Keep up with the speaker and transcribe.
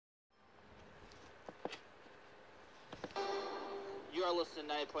listening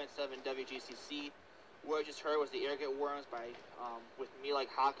to 90.7 WGCC. What I just heard was the Arrogant Worms by with Me Like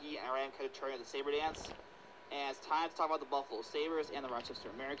Hockey, and Ryan Cutterturn of the Sabre Dance. And it's time to talk about the Buffalo Sabres and the Rochester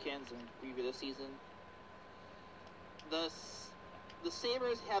Americans and review this season. The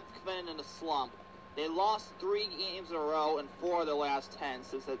Sabres have been in a slump. They lost 3 games in a row in 4 of their last 10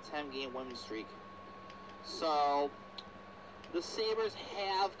 since that 10-game winning streak. So, the Sabres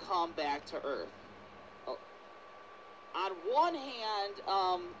have come back to earth. On one hand,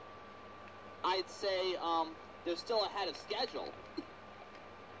 I'd say they're still ahead of schedule.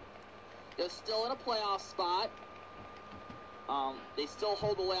 They're still in a playoff spot. They still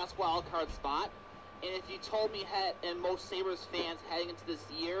hold the last wild card spot. And if you told me, and most Sabres fans heading into this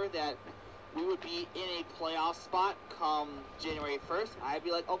year, that we would be in a playoff spot come January 1st, I'd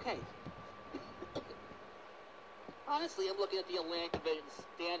be like, okay. Honestly, I'm looking at the Atlantic Division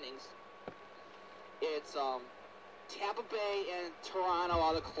standings. It's Tampa Bay and Toronto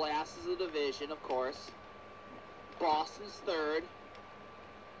are the classes of the division, of course. Boston's 3rd.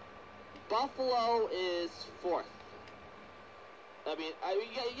 Buffalo is 4th. I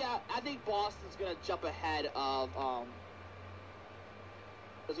think Boston's going to jump ahead of,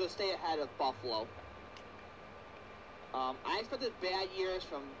 is going to stay ahead of Buffalo. I expected bad years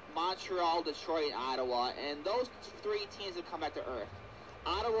from Montreal, Detroit, and Ottawa, and those 3 teams have come back to earth.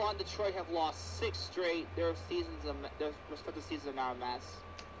 Ottawa and Detroit have lost 6 straight. Their respective seasons are now a mess.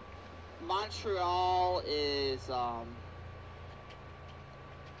 Montreal is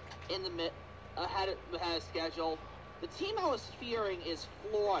in the ahead of schedule. The team I was fearing is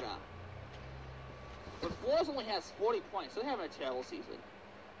Florida. But Florida only has 40 points, so they're having a terrible season.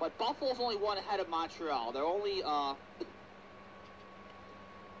 But Buffalo's only 1 ahead of Montreal. They're only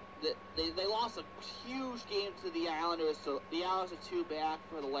They lost a huge game to the Islanders, so the Islanders are 2 back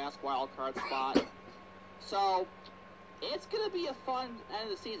for the last wild card spot. So, it's going to be a fun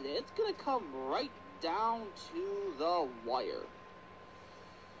end of the season. It's going to come right down to the wire.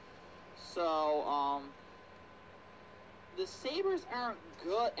 So, the Sabres aren't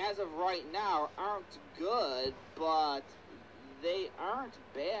good, as of right now, aren't good, but they aren't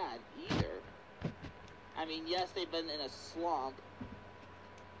bad either. I mean, yes, they've been in a slump.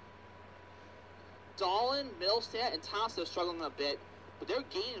 Dahlin, Milstead, and Thompson are struggling a bit, but they're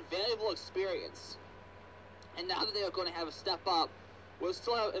gaining valuable experience. And now that they are going to have a step up, they're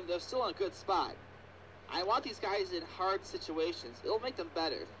still in a good spot. I want these guys in hard situations. It'll make them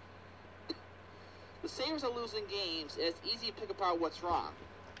better. The Sabres are losing games, and it's easy to pick apart what's wrong.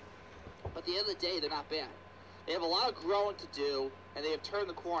 But at the end of the day, they're not bad. They have a lot of growing to do, and they have turned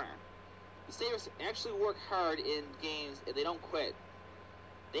the corner. The Sabres actually work hard in games, and they don't quit.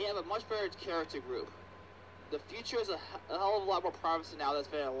 They have a much better character group. The future is a hell of a lot more promising now than it's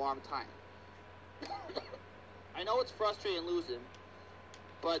been in a long time. I know it's frustrating losing,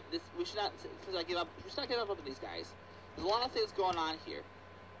 but we should not give up on these guys. There's a lot of things going on here.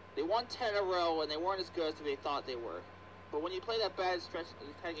 They won 10 in a row, and they weren't as good as they thought they were. But when you play that bad stretch,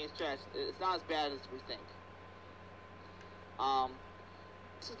 10-game stretch, it's not as bad as we think. So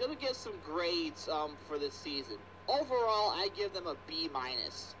I'm going to give some grades for this season. Overall, I give them a B-. It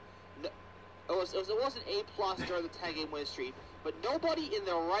was an A+ during the 10-game win streak, but nobody in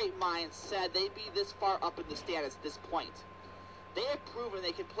their right mind said they'd be this far up in the standings at this point. They have proven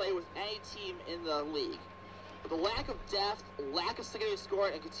they can play with any team in the league. But the lack of depth, lack of secondary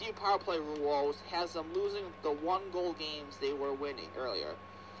scoring, and continued power play woes has them losing the 1-goal games they were winning earlier,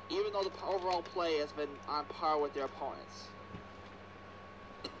 even though the overall play has been on par with their opponents.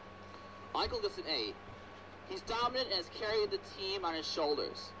 Michael gets an A. He's dominant and has carried the team on his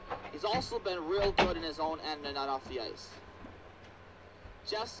shoulders. He's also been real good in his own end and not off the ice.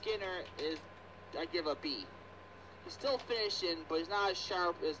 Jeff Skinner I give a B. He's still finishing, but he's not as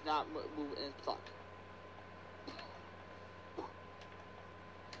sharp as not moving in his puck.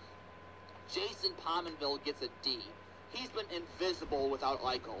 Jason Pominville gets a D. He's been invisible without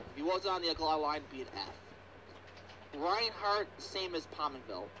Eichel. If he wasn't on the Eichel line, it'd be an F. Reinhart, same as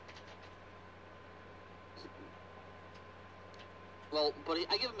Pominville. Well, but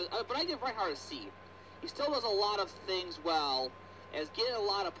I give Reinhart a C. He still does a lot of things well, and is getting a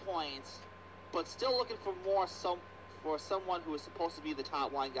lot of points, but still looking for for someone who is supposed to be the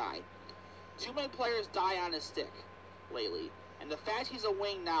top line guy. Too many players die on his stick lately, and the fact he's a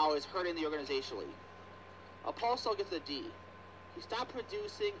wing now is hurting the organizationally. Oposo gets a D. He stopped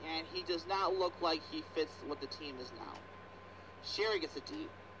producing, and he does not look like he fits what the team is now. Sherry gets a D.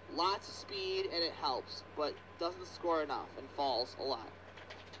 Lots of speed, and it helps, but doesn't score enough and falls a lot.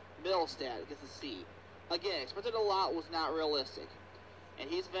 Middlestad gets a C. Again, expected a lot was not realistic, and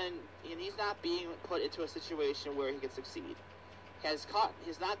he's not being put into a situation where he can succeed. has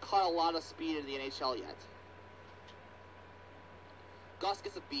not caught a lot of speed in the NHL yet. Gus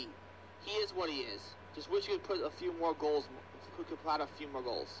gets a B. He is what he is. Just wish he could put a few more goals. Could put out a few more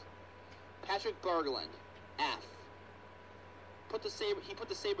goals. Patrick Berglund, F. He put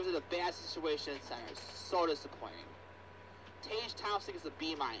the Sabres in a bad situation in center. So disappointing. Tage Thompson gets a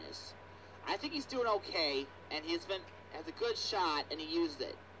B-. I think he's doing okay, and has a good shot, and he used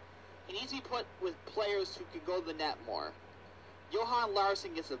it. He needs to be put with players who can go to the net more. Johan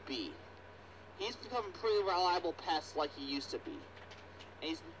Larsson gets a B. He's become a pretty reliable pest like he used to be.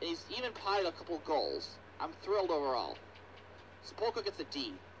 And he's even potted a couple goals. I'm thrilled overall. Spolka gets a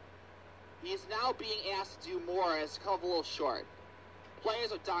D. He is now being asked to do more and has come up a little short.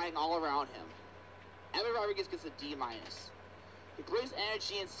 Players are dying all around him. Evan Rodriguez gets a D-. He brings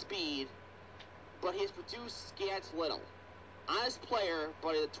energy and speed, but he has produced scant little. Honest player,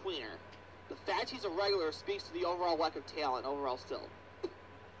 but a tweener. The fact he's a regular speaks to the overall lack of talent overall still.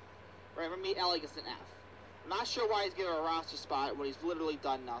 Right, me, Ellie gets an F. I'm not sure why he's given a roster spot when he's literally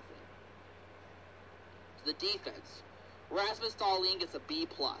done nothing. To the defense, Rasmus Dahlin gets a B+.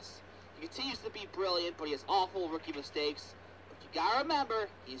 He continues to be brilliant, but he has awful rookie mistakes. But you gotta remember,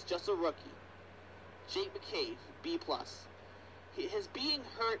 he's just a rookie. Jake McCabe, B+. His being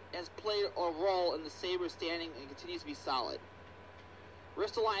hurt has played a role in the Sabres standing and continues to be solid.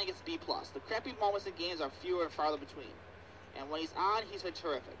 Ristolainen gets B+. The crappy moments in games are fewer and farther between. And when he's on, he's been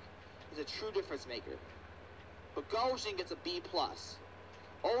terrific. He's a true difference maker. Bogosian gets a B+.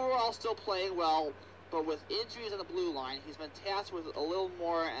 Overall, still playing well, but with injuries on the blue line, he's been tasked with a little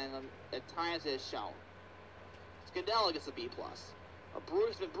more, and at times it has shown. Scandella gets a B+.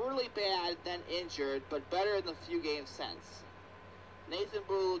 He's been brutally bad, then injured, but better in the few games since. Nathan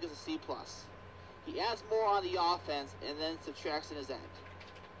Boodle gets a C+. He adds more on the offense and then subtracts in his end.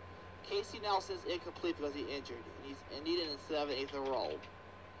 Casey Nelson's incomplete because he's injured, and needed instead of an 8th role.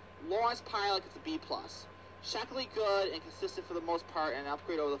 Lawrence Pilot gets a B+. Shockingly good and consistent for the most part, and an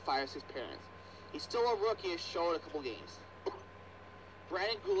upgrade over the 5 or 6 parents. He's still a rookie, as shown a couple games.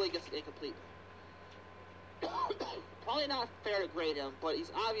 Brandon Goulet gets an incomplete. Probably not fair to grade him, but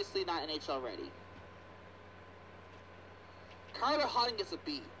he's obviously not NHL ready. Carter Hutton gets a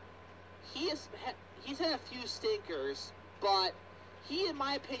B. He's had a few stinkers, but he, in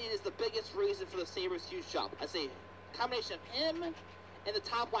my opinion, is the biggest reason for the Sabres' huge jump. I say a combination of him and the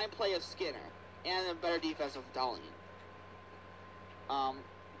top line play of Skinner, and a better defense of Dahlin.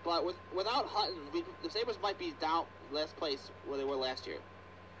 But without Hutton, the Sabres might be down last place where they were last year.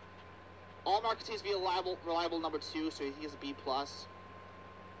 Allmark continues to be a reliable number 2, so he gets a B+.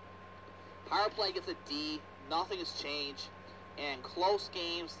 Power play gets a D. Nothing has changed. And close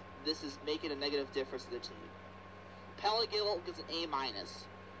games, this is making a negative difference to the team. Pellegill gets an A-.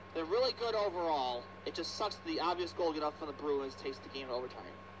 They're really good overall. It just sucks that the obvious goal get up from the Bruins takes the game to overtime.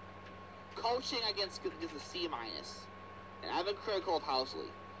 Coaching gets a C-. And I've been critical of Housley.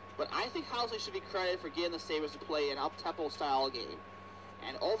 But I think Housley should be credited for getting the Sabres to play an up-tempo style game.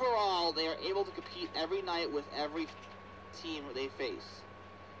 And overall, they are able to compete every night with every team they face.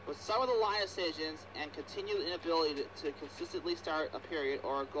 But some of the line decisions and continued inability to consistently start a period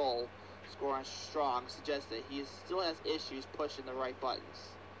or a goal scoring strong suggest that he still has issues pushing the right buttons.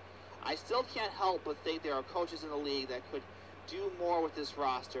 I still can't help but think there are coaches in the league that could do more with this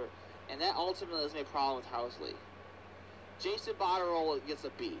roster, and that ultimately is a problem with Housley. Jason Botterill gets a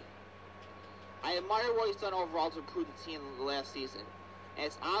B. I admire what he's done overall to improve the team in the last season, and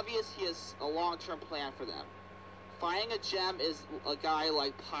it's obvious he has a long-term plan for them. Finding a gem is a guy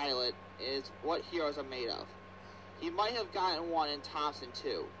like Pilot is what heroes are made of. He might have gotten one in Thompson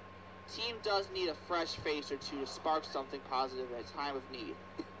too. Team does need a fresh face or two to spark something positive at a time of need.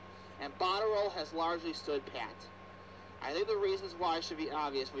 And Botterill has largely stood pat. I think the reasons why should be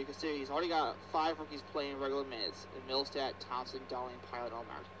obvious when you consider he's already got 5 rookies playing regular minutes in Milstead, Thompson, Dahlin, Pilot,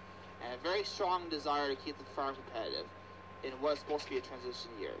 Allmark, and a very strong desire to keep the farm competitive in what is supposed to be a transition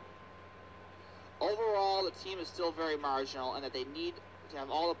year. Overall, the team is still very marginal, and that they need to have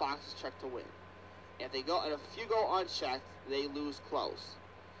all the boxes checked to win. And if you go unchecked, they lose close.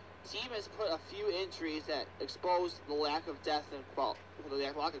 The team has put a few injuries that expose the lack of depth and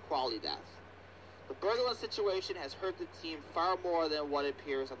lack of quality depth. The Berglund situation has hurt the team far more than what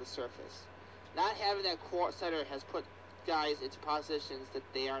appears on the surface. Not having that core center has put guys into positions that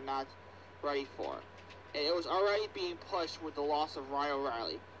they are not ready for. And it was already being pushed with the loss of Ryan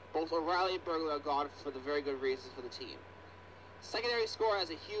O'Reilly. Both O'Reilly and Berglund are gone for the very good reasons for the team. Secondary scoring is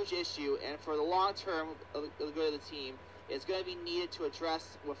a huge issue, and for the long term of the good of the team, it's going to be needed to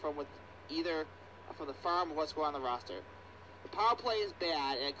address either from the farm or what's going on the roster. The power play is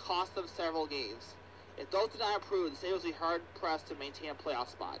bad, and it cost them several games. If those do not improve, the Sabres will be hard-pressed to maintain a playoff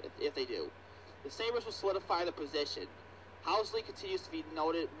spot if they do. The Sabres will solidify their position. Housley continues to be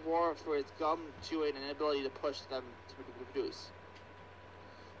noted more for its gum-chewing and inability to push them to produce.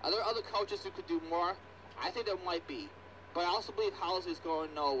 Are there other coaches who could do more? I think there might be. But I also believe Housley is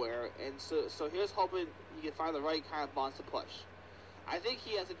going nowhere, and so here's hoping he can find the right kind of balance to push. I think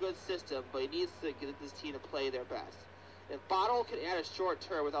he has a good system, but he needs to get this team to play their best. If Bottle can add a short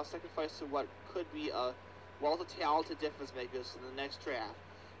term without sacrificing what could be a wealth of talented difference makers in the next draft,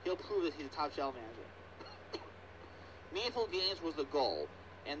 he'll prove that he's a top general manager. Meaningful games was the goal,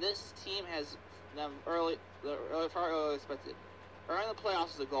 and this team has them far early expected. Earning the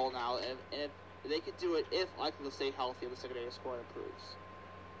playoffs is the goal now, and they could do it if likely to stay healthy and the secondary score improves.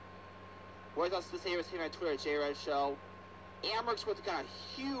 What are your thoughts to the Sabres? Hit me on Twitter at JRed Show. Amerks got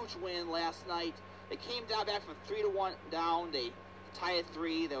a huge win last night. They came down back from 3-1 down. They tied at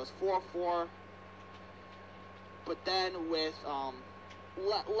 3. There was 4-4. But then with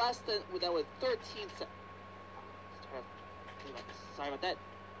less than with 13 seconds. Sorry about that.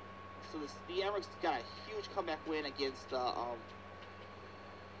 So the Amerks got a huge comeback win against the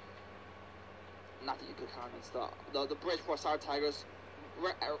not that you could comments, the Bridgeport Sour Tigers.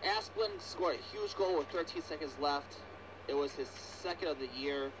 Asplund scored a huge goal with 13 seconds left. It was his second of the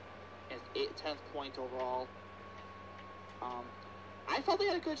year and 10th point overall. I felt they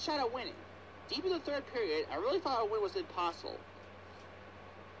had a good shot at winning. Deep in the third period, I really thought a win was impossible.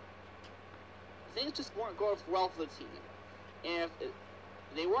 Things just weren't going well for the team. And if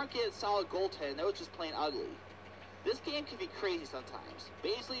they weren't getting solid goaltending, they were just playing ugly. This game can be crazy sometimes.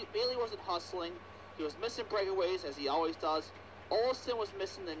 Bailey wasn't hustling. He was missing breakaways, as he always does. Olsen was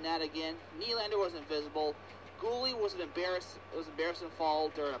missing the net again. Nylander was invisible. Gooley was an embarrassing fall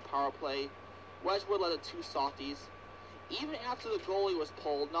during a power play. Wedgwood led to 2 softies. Even after the goalie was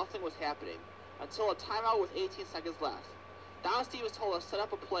pulled, nothing was happening until a timeout with 18 seconds left. Don Stevens told us set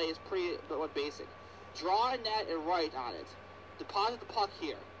up a play is pretty but basic. Draw a net and write on it. Deposit the puck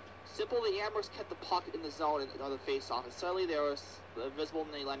here. Simple, the Amerks kept the puck in the zone on the face-off, and suddenly there was the invisible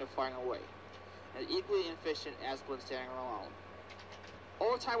Nylander firing away. And equally inefficient Asplund standing alone.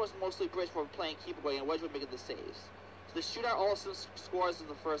 Overtime was mostly Bridgeport playing keep away and Wedgwood making the saves. So the shootout Olsen scores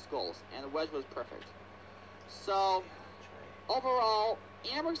the first goals, and the Wedgwood was perfect. So, overall,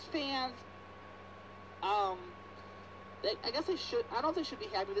 Amerks fans, I guess they should. I don't think they should be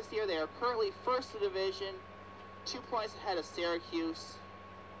happy this year. They are currently first in the division, 2 points ahead of Syracuse.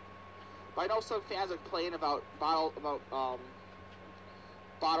 But I know some fans are complaining about Bottle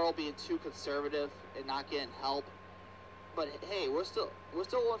being too conservative and not getting help. But hey, we're still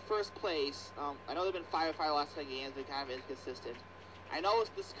in first place. I know they've been 5-5 the last 10 games. They're kind of inconsistent. I know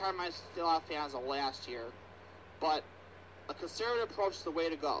this kind of reminds a lot of fans of last year, but a conservative approach is the way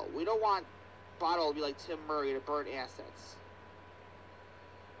to go. We don't want Bottle to be like Tim Murray to burn assets.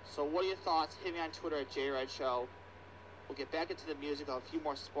 So what are your thoughts? Hit me on Twitter at JRed Show. We'll get back into the music. I'll have a few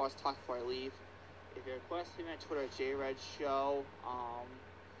more sports talk before I leave. If you request, hit me on Twitter at JRed Show.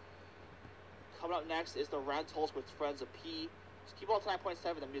 Coming up next is the Rentals with Friends of P. Just keep on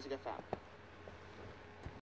 9.7 the Music FM.